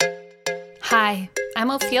Hi, I'm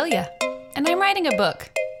Ophelia, and I'm writing a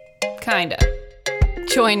book. Kinda.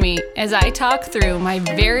 Join me as I talk through my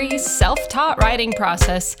very self-taught writing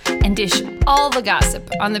process and dish all the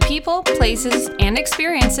gossip on the people, places, and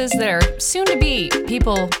experiences that are soon to be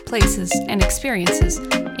people, places, and experiences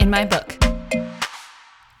in my book.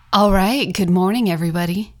 All right, good morning,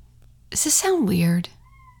 everybody. Does this sound weird?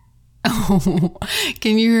 Oh,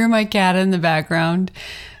 can you hear my cat in the background?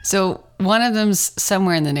 So one of them's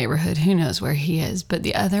somewhere in the neighborhood. Who knows where he is? But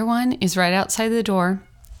the other one is right outside the door.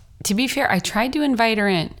 To be fair, I tried to invite her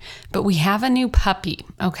in, but we have a new puppy,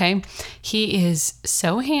 okay? He is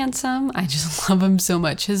so handsome. I just love him so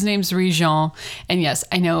much. His name's Regent. And yes,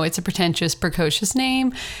 I know it's a pretentious, precocious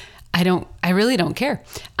name. I really don't care.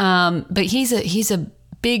 But he's a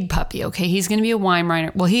big puppy, okay? He's going to be a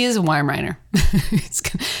Weimaraner. Well, he is a Weimaraner. He's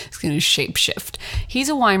going to shape shift. He's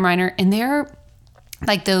a Weimaraner, and they're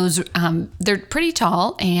like those, they're pretty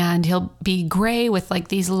tall, and he'll be gray with like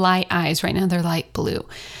these light eyes. Right now they're light blue.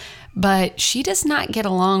 But she does not get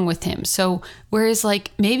along with him. So whereas like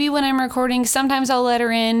maybe when I'm recording, sometimes I'll let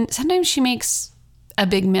her in. Sometimes she makes a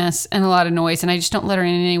big mess and a lot of noise, and I just don't let her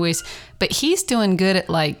in anyways. But he's doing good at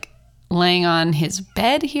like laying on his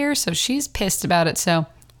bed here, so she's pissed about it. So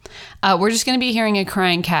we're just going to be hearing a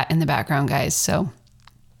crying cat in the background, guys. So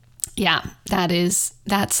yeah,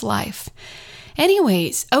 that's life.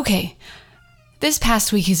 Anyways, okay. This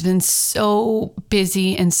past week has been so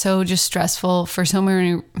busy and so just stressful for so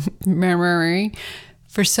many reasons.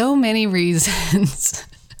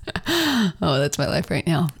 Oh, that's my life right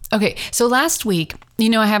now. Okay, so last week,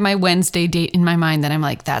 I have my Wednesday date in my mind that I'm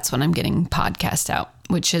like, that's when I'm getting podcast out,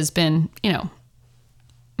 which has been,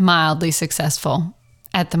 mildly successful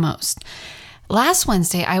at the most. Last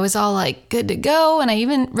Wednesday, I was all like good to go, and I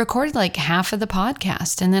even recorded like half of the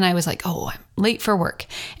podcast, and then I was like, oh, I'm late for work,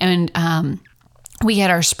 and we had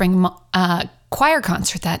our spring choir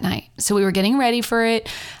concert that night. So we were getting ready for it.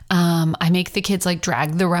 I make the kids like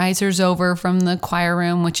drag the risers over from the choir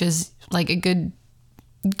room, which is like a good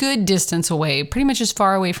distance away, pretty much as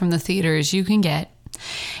far away from the theater as you can get.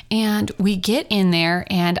 And we get in there,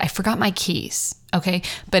 and I forgot my keys. Okay.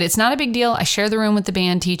 But it's not a big deal. I share the room with the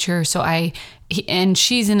band teacher. And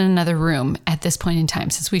she's in another room at this point in time.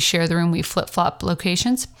 Since we share the room, we flip-flop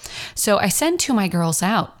locations. So I send two of my girls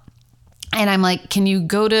out. And I'm like, can you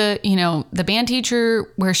go to, the band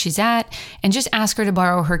teacher where she's at and just ask her to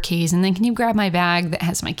borrow her keys? And then can you grab my bag that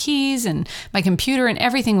has my keys and my computer, and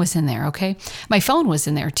everything was in there, okay? My phone was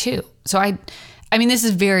in there too. So I mean, this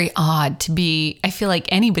is very odd I feel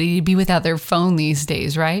like anybody to be without their phone these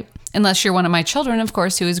days, right? Unless you're one of my children, of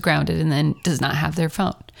course, who is grounded and then does not have their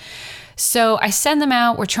phone. So I send them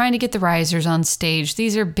out. We're trying to get the risers on stage.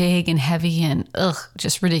 These are big and heavy and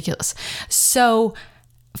just ridiculous. So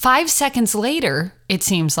 5 seconds later, it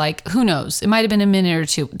seems like, who knows? It might have been a minute or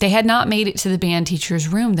two. They had not made it to the band teacher's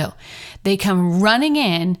room, though. They come running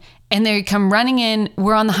in,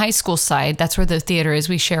 we're on the high school side. That's where the theater is.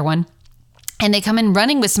 We share one. And they come in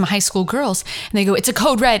running with some high school girls, and they go, it's a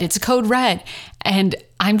code red. It's a code red. And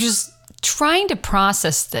I'm just trying to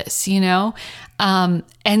process this,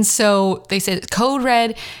 And so they said, code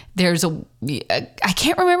red, I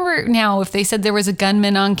can't remember now if they said there was a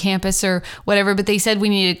gunman on campus or whatever, but they said we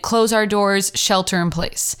need to close our doors, shelter in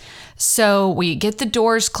place. So we get the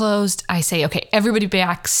doors closed. I say, okay, everybody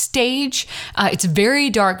backstage. It's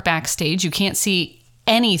very dark backstage. You can't see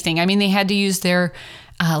anything. I mean, they had to use their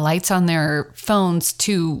lights on their phones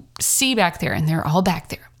to see back there, and they're all back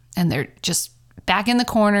there, and they're just back in the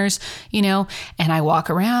corners, and I walk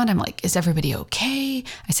around. I'm like, is everybody okay?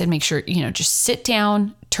 I said, make sure, just sit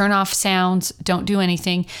down, turn off sounds, don't do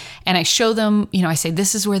anything. And I show them, I say,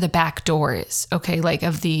 this is where the back door is, okay? Like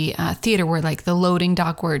of the theater where like the loading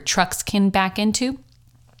dock where trucks can back into.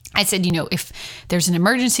 I said, if there's an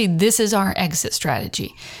emergency, this is our exit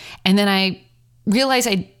strategy. And then I realized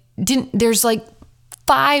there's like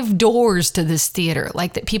 5 doors to this theater,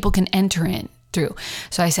 like that people can enter in through.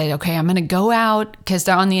 So I said, okay, I'm going to go out, because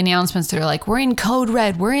they're on the announcements. They're like, we're in code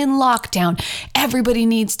red. We're in lockdown. Everybody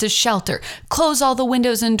needs to shelter. Close all the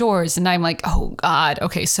windows and doors. And I'm like, oh God.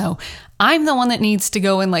 Okay. So I'm the one that needs to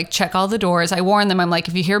go and like check all the doors. I warn them. I'm like,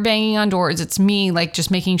 if you hear banging on doors, it's me, like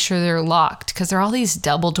just making sure they're locked, because there are all these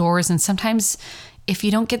double doors. And sometimes if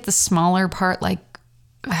you don't get the smaller part, like,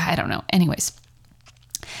 I don't know. Anyways,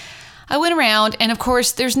 I went around, and of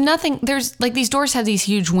course there's like these doors have these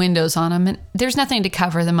huge windows on them, and there's nothing to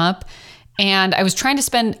cover them up. And I was trying to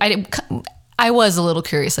I was a little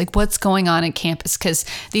curious, like what's going on at campus? Because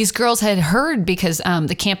these girls had heard because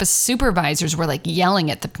the campus supervisors were like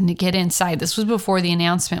yelling at them to get inside. This was before the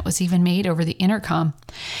announcement was even made over the intercom.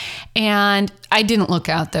 And I didn't look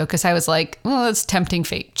out though, because I was like, well, it's tempting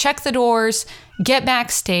fate. Check the doors, get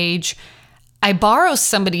backstage. I borrow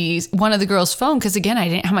one of the girls' phone because again, I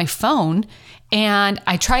didn't have my phone. And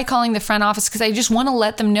I try calling the front office because I just want to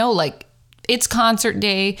let them know, like, it's concert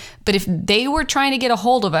day, but if they were trying to get a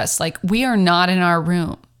hold of us, like, we are not in our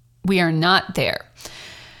room. We are not there.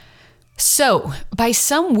 So by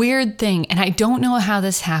some weird thing, and I don't know how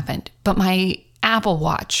this happened, but my Apple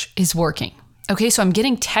Watch is working. Okay, so I'm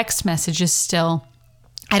getting text messages still.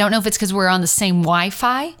 I don't know if it's because we're on the same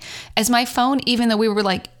Wi-Fi as my phone, even though we were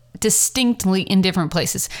like distinctly in different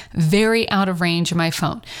places, very out of range of my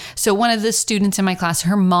phone. So one of the students in my class,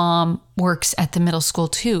 her mom works at the middle school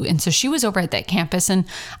too. And so she was over at that campus and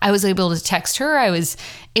I was able to text her. I was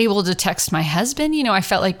able to text my husband. You know, I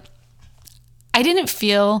felt like I didn't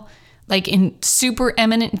feel like in super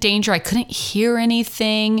imminent danger. I couldn't hear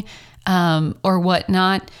anything or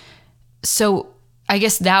whatnot. So I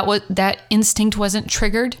guess that instinct wasn't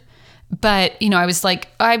triggered. But, you know, I was like,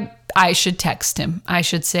 I should text him. I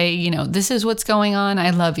should say, you know, this is what's going on. I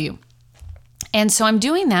love you. And so I'm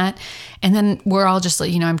doing that. And then we're all just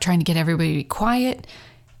like, you know, I'm trying to get everybody to be quiet.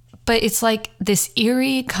 But it's like this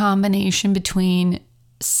eerie combination between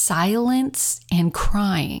silence and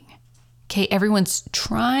crying. Okay, everyone's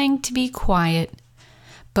trying to be quiet,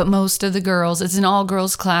 but most of the girls, it's an all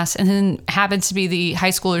girls class. And then happens to be the high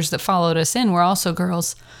schoolers that followed us in were also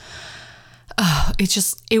girls. Oh,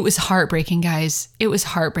 it was heartbreaking, guys. It was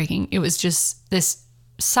heartbreaking. It was just this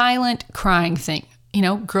silent crying thing. You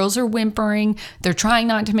know, girls are whimpering. They're trying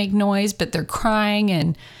not to make noise, but they're crying.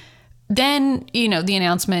 And then, you know, the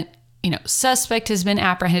announcement, you know, suspect has been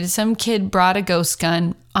apprehended. Some kid brought a ghost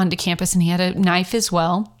gun onto campus and he had a knife as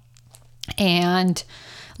well. And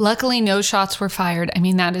luckily no shots were fired. I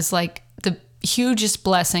mean, that is like the hugest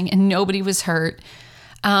blessing and nobody was hurt.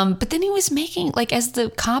 But then he was making, like, as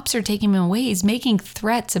the cops are taking him away, he's making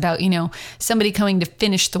threats about, you know, somebody coming to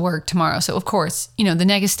finish the work tomorrow. So, of course, you know, the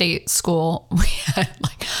Nega State school, we had,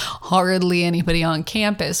 like, hardly anybody on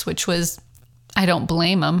campus, which was, I don't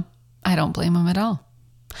blame him. I don't blame him at all.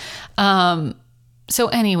 So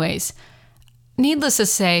anyways, needless to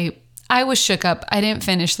say, I was shook up. I didn't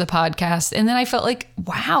finish the podcast. And then I felt like,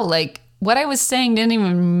 wow, like, what I was saying didn't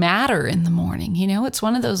even matter in the morning. You know, it's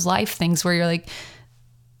one of those life things where you're like,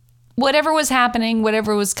 whatever was happening,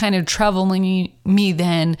 whatever was kind of troubling me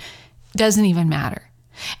then doesn't even matter.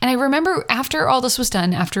 And I remember after all this was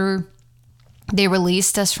done, after they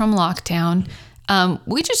released us from lockdown,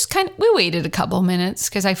 we waited a couple minutes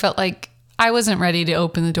because I felt like I wasn't ready to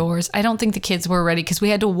open the doors. I don't think the kids were ready because we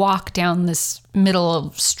had to walk down this middle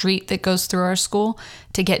of street that goes through our school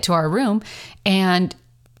to get to our room. And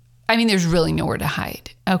I mean, there's really nowhere to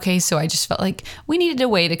hide. Okay, so I just felt like we needed to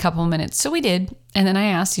wait a couple minutes. So we did. And then I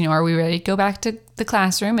asked, you know, are we ready to go back to the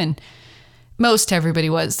classroom? And most everybody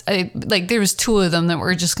was. There was two of them that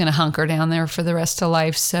were just going to hunker down there for the rest of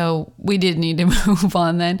life. So we did need to move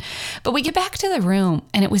on then. But we get back to the room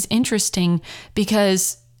and it was interesting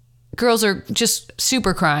because girls are just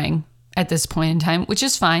super crying at this point in time, which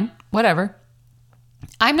is fine, whatever.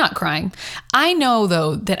 I'm not crying. I know,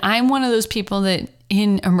 though, that I'm one of those people that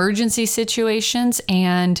in emergency situations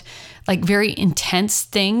and like very intense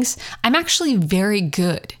things, I'm actually very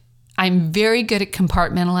good. I'm very good at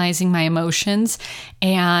compartmentalizing my emotions.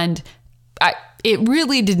 And it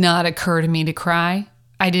really did not occur to me to cry.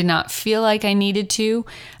 I did not feel like I needed to.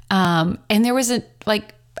 And there was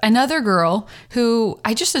another girl who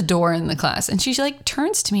I just adore in the class. And she like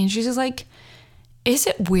turns to me and she's just like, is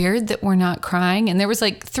it weird that we're not crying? And there was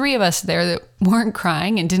like three of us there that weren't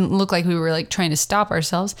crying and didn't look like we were like trying to stop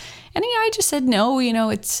ourselves. And I just said, no, you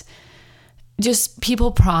know, it's just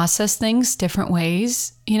people process things different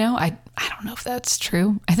ways. You know, I don't know if that's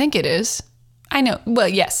true. I think it is. I know. Well,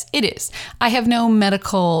 yes, it is. I have no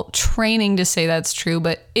medical training to say that's true,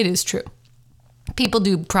 but it is true. People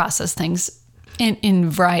do process things in a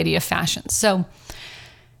variety of fashions. So,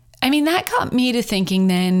 I mean, that got me to thinking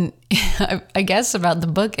then, I guess, about the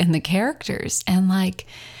book and the characters. And like,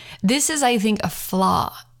 this is, I think, a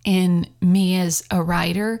flaw in me as a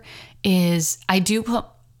writer is I do put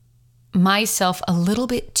myself a little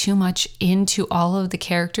bit too much into all of the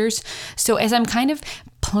characters. So as I'm kind of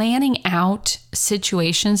planning out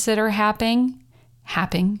situations that are happening,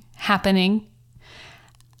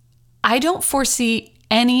 I don't foresee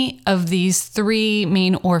any of these three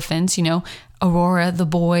main orphans, you know, Aurora, the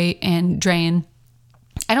boy, and Drayan.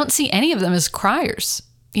 I don't see any of them as criers.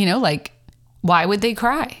 You know, like, why would they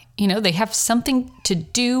cry? They have something to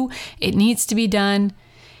do. It needs to be done.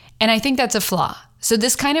 And I think that's a flaw. So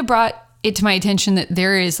this kind of brought it to my attention that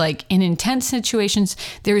there is like in intense situations,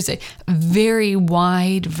 there is a very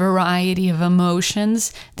wide variety of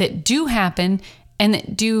emotions that do happen and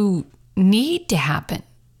that do need to happen.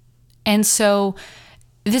 And so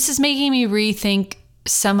this is making me rethink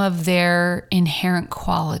some of their inherent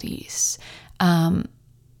qualities,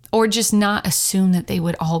 or just not assume that they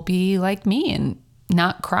would all be like me and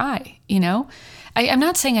not cry, I'm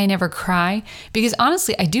not saying I never cry, because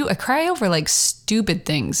honestly, I do. I cry over like stupid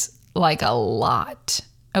things, like a lot.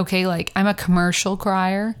 Okay. Like I'm a commercial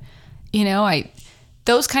crier,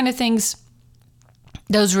 those kind of things,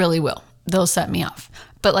 those really will. They'll set me off.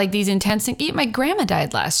 But like these intense things, my grandma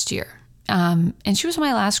died last year. And she was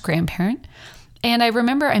my last grandparent. And I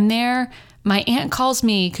remember I'm there. My aunt calls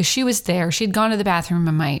me because she was there. She'd gone to the bathroom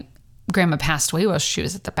and my grandma passed away while she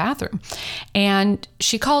was at the bathroom. And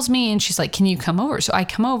she calls me and she's like, can you come over? So I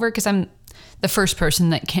come over because I'm the first person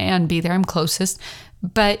that can be there. I'm closest.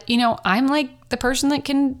 But, I'm like the person that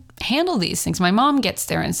can handle these things. My mom gets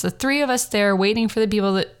there and it's the three of us there waiting for the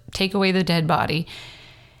people that take away the dead body.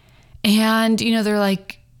 And, they're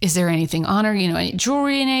like, is there anything on her? Any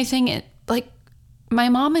jewelry and anything? Like my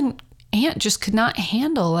mom and aunt just could not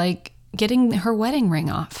handle like getting her wedding ring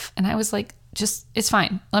off. And I was like, it's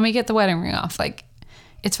fine. Let me get the wedding ring off. Like,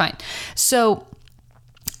 it's fine. So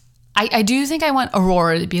I do think I want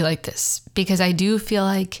Aurora to be like this because I do feel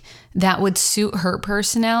like that would suit her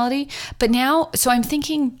personality. But now, so I'm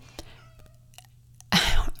thinking,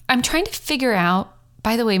 I'm trying to figure out,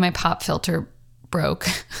 by the way, my pop filter broke.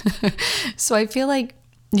 So I feel like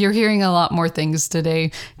you're hearing a lot more things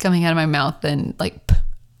today coming out of my mouth than like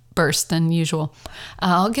burst than usual.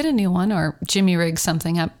 I'll get a new one or Jimmy rig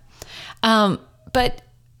something up. But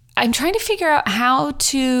I'm trying to figure out how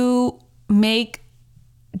to make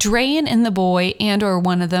Drayen and the boy and or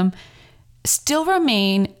one of them still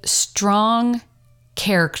remain strong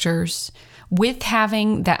characters with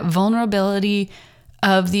having that vulnerability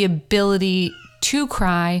of the ability to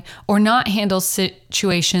cry or not handle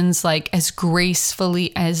situations like as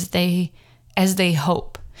gracefully as they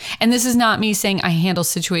hope. And this is not me saying I handle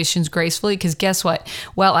situations gracefully, because guess what?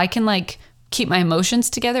 Well, I can like keep my emotions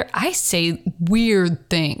together. I say weird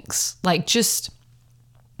things, like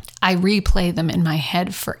I replay them in my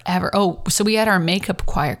head forever. Oh, so we had our makeup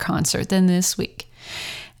choir concert then this week.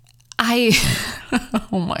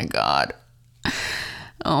 Oh my God.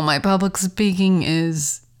 Oh, my public speaking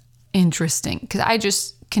is interesting because I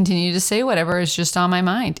just continue to say whatever is just on my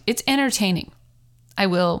mind. It's entertaining. I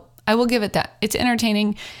will give it that. It's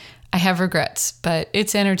entertaining. I have regrets, but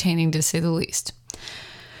it's entertaining to say the least.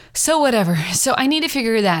 So whatever. So I need to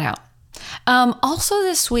figure that out. Also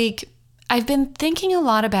this week, I've been thinking a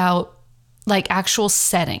lot about like actual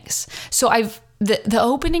settings. So the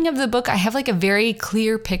opening of the book, I have like a very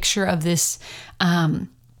clear picture of this,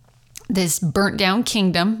 this burnt down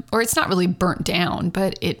kingdom, or it's not really burnt down,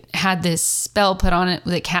 but it had this spell put on it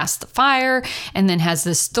that casts the fire and then has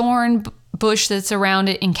this thorn bush that's around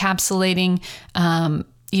it encapsulating,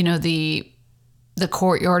 the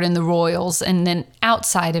courtyard and the royals. And then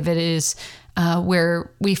outside of it is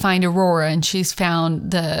where we find Aurora, and she's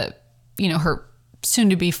found her soon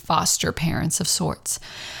to be foster parents of sorts.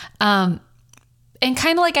 And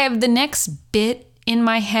kind of like I have the next bit in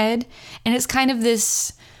my head, and it's kind of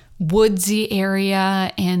this woodsy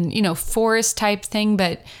area and, forest type thing,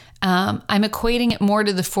 but I'm equating it more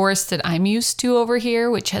to the forest that I'm used to over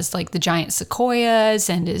here, which has like the giant sequoias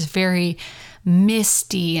and is very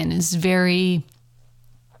misty and is very,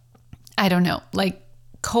 I don't know, like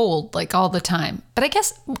cold, like all the time. But I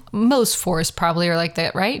guess most forests probably are like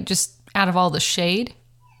that, right? Just out of all the shade.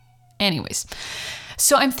 Anyways,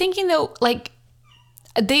 so I'm thinking though, like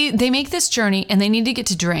they make this journey and they need to get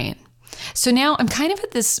to Drayen. So now I'm kind of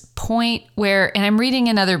at this point where, and I'm reading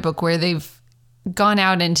another book where they've gone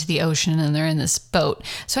out into the ocean and they're in this boat.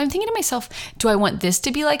 So I'm thinking to myself, do I want this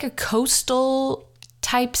to be like a coastal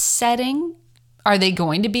type setting? Are they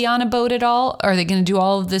going to be on a boat at all? Are they going to do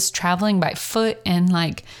all of this traveling by foot and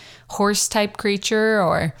like horse type creature?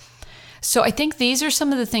 Or so I think these are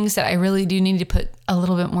some of the things that I really do need to put a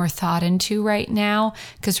little bit more thought into right now.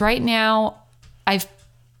 Because right now I've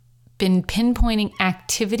been pinpointing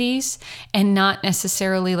activities and not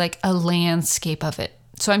necessarily like a landscape of it.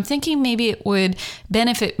 So I'm thinking maybe it would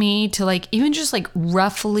benefit me to like even just like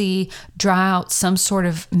roughly draw out some sort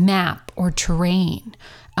of map or terrain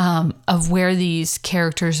of where these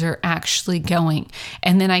characters are actually going.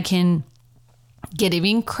 And then I can get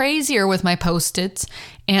even crazier with my Post-its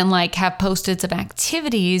and like have Post-its of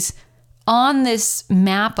activities on this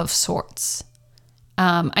map of sorts.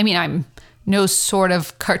 I mean, I'm no sort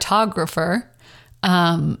of cartographer,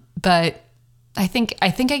 but I think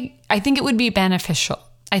it would be beneficial.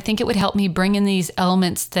 I think it would help me bring in these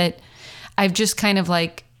elements that I've just kind of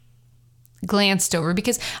like glanced over,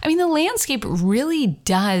 because I mean, the landscape really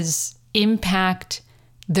does impact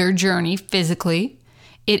their journey physically.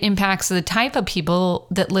 It impacts the type of people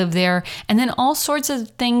that live there, and then all sorts of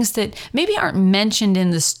things that maybe aren't mentioned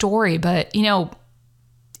in the story, but you know,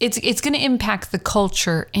 it's going to impact the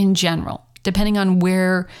culture in general, depending on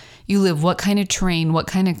where you live, what kind of terrain, what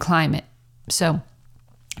kind of climate. So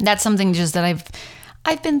that's something just that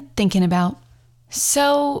I've been thinking about.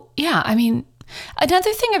 So yeah, I mean,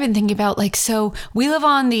 another thing I've been thinking about, like, so we live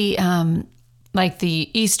on the like the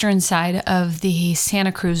eastern side of the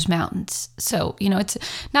Santa Cruz Mountains. So, you know, it's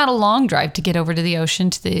not a long drive to get over to the ocean,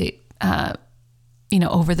 to the, you know,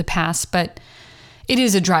 over the pass, but it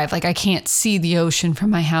is a drive. Like, I can't see the ocean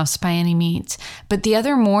from my house by any means. But the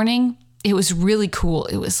other morning, it was really cool.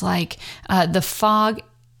 It was like the fog.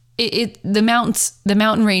 The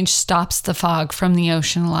mountain range stops the fog from the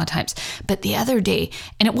ocean a lot of times. But the other day,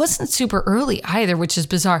 and it wasn't super early either, which is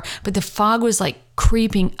bizarre, but the fog was like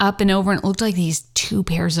creeping up and over, and it looked like these two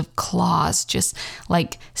pairs of claws just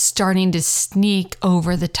like starting to sneak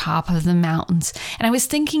over the top of the mountains. And I was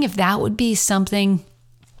thinking if that would be something.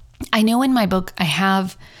 I know in my book I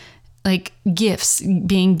have like gifts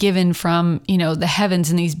being given from, you know, the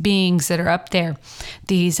heavens and these beings that are up there,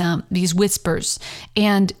 these whispers.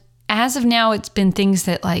 And as of now, it's been things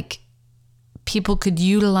that like people could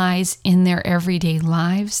utilize in their everyday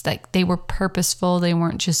lives. Like they were purposeful. They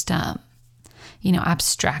weren't just, you know,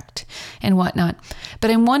 abstract and whatnot. But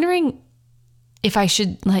I'm wondering if I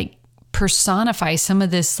should like personify some of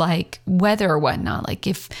this like weather or whatnot. Like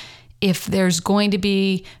if there's going to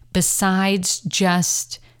be, besides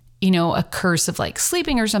just, you know, a curse of like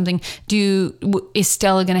sleeping or something, is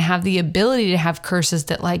Stella going to have the ability to have curses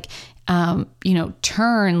that like, you know,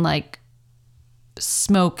 turn like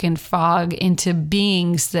smoke and fog into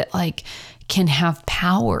beings that like can have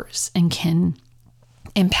powers and can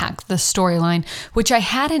impact the storyline, which I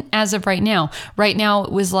hadn't as of right now. Right now,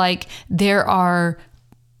 it was like there are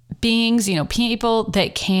beings, you know, people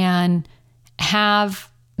that can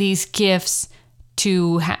have these gifts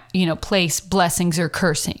to, you know, place blessings or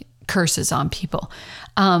curses on people.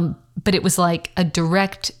 But it was like a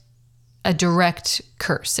direct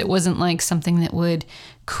curse. It wasn't like something that would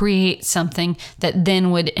create something that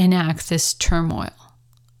then would enact this turmoil.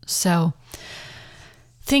 So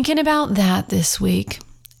thinking about that this week.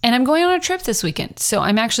 And I'm going on a trip this weekend. So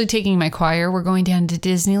I'm actually taking my choir. We're going down to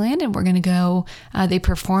Disneyland and we're going to go, they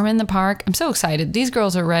perform in the park. I'm so excited. These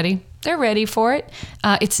girls are ready. They're ready for it.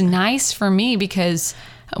 It's nice for me because,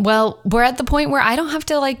 well, we're at the point where I don't have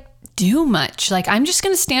to like do much. Like I'm just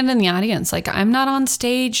going to stand in the audience. Like I'm not on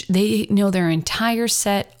stage. They know their entire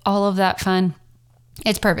set, all of that fun.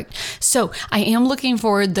 It's perfect. So I am looking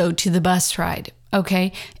forward though to the bus ride.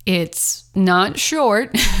 Okay. It's not short.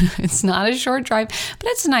 It's not a short drive, but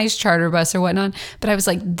it's a nice charter bus or whatnot. But I was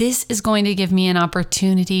like, this is going to give me an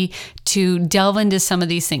opportunity to delve into some of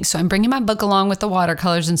these things. So I'm bringing my book along with the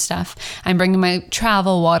watercolors and stuff. I'm bringing my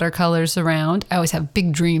travel watercolors around. I always have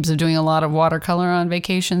big dreams of doing a lot of watercolor on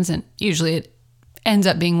vacations, and usually it ends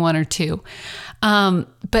up being one or two.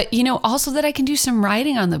 But, you know, also that I can do some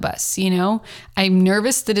writing on the bus, you know, I'm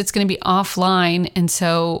nervous that it's going to be offline. And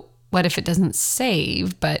so what if it doesn't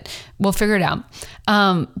save, but we'll figure it out.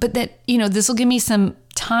 But that, you know, this will give me some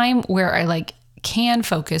time where I like can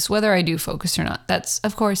focus, whether I do focus or not. That's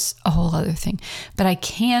of course a whole other thing, but I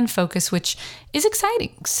can focus, which is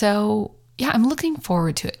exciting. So yeah, I'm looking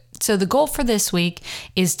forward to it. So the goal for this week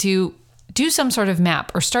is to do some sort of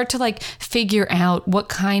map or start to like figure out what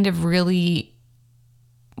kind of really,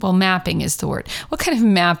 well, mapping is the word, what kind of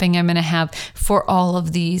mapping I'm going to have for all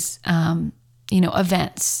of these, you know,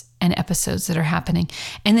 events and episodes that are happening.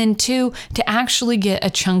 And then two, to actually get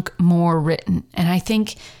a chunk more written. And I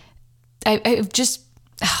think I've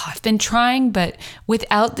been trying, but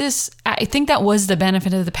without this, I think that was the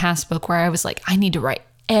benefit of the past book where I was like, I need to write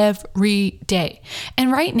every day.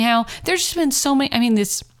 And right now there's just been so many, I mean,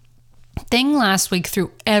 this thing last week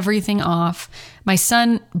threw everything off. My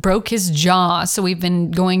son broke his jaw. So we've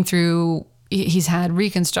been going through, he's had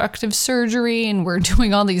reconstructive surgery and we're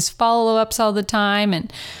doing all these follow-ups all the time.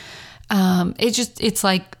 And it's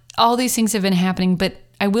like all these things have been happening. But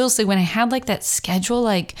I will say when I had like that schedule,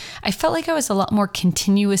 like I felt like I was a lot more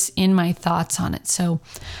continuous in my thoughts on it. So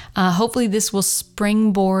hopefully this will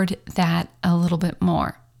springboard that a little bit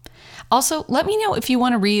more. Also, let me know if you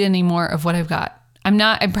want to read any more of what I've got.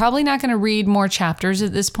 I'm probably not going to read more chapters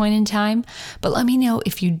at this point in time, but let me know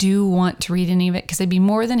if you do want to read any of it, because I'd be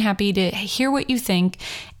more than happy to hear what you think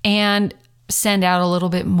and send out a little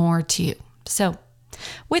bit more to you. So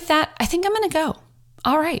with that, I think I'm going to go.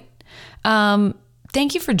 All right.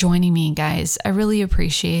 Thank you for joining me, guys. I really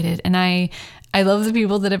appreciate it. And I love the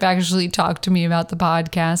people that have actually talked to me about the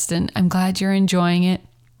podcast, and I'm glad you're enjoying it.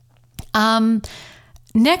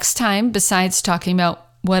 Next time, besides talking about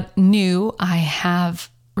what new I have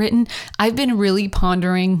written, I've been really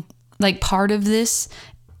pondering, like, part of this,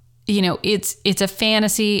 it's a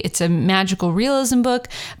fantasy, it's a magical realism book,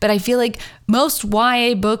 but I feel like most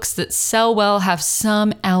YA books that sell well have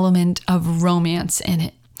some element of romance in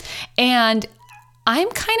it. And I'm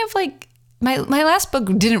kind of like, my last book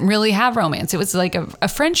didn't really have romance. It was like a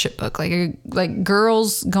friendship book, like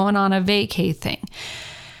girls going on a vacay thing.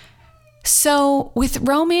 So with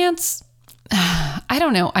romance, I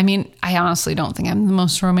don't know. I mean, I honestly don't think I'm the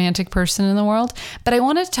most romantic person in the world, but I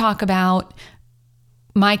want to talk about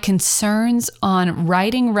my concerns on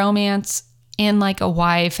writing romance in like a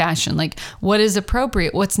YA fashion. Like, what is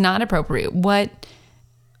appropriate? What's not appropriate? What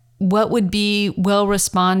would be well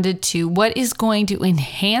responded to? What is going to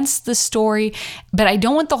enhance the story? But I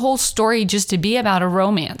don't want the whole story just to be about a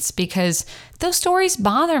romance, because those stories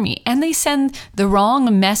bother me and they send the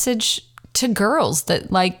wrong message to girls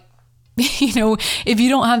that, like, if you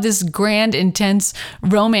don't have this grand, intense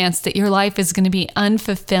romance, that your life is going to be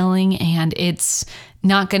unfulfilling and it's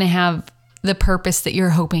not going to have the purpose that you're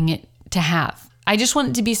hoping it to have. I just want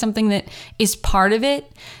it to be something that is part of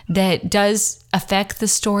it, that does affect the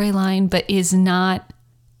storyline, but is not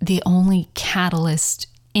the only catalyst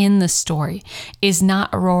in the story, is not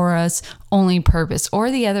Aurora's only purpose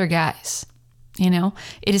or the other guys. It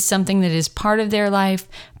is something that is part of their life,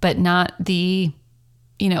 but not the,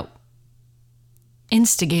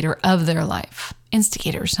 instigator of their life.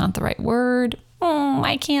 Instigator is not the right word.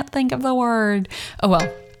 I can't think of the word. Oh,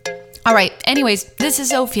 well. All right. Anyways, this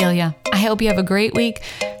is Ophelia. I hope you have a great week.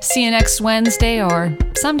 See you next Wednesday or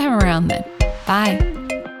sometime around then. Bye.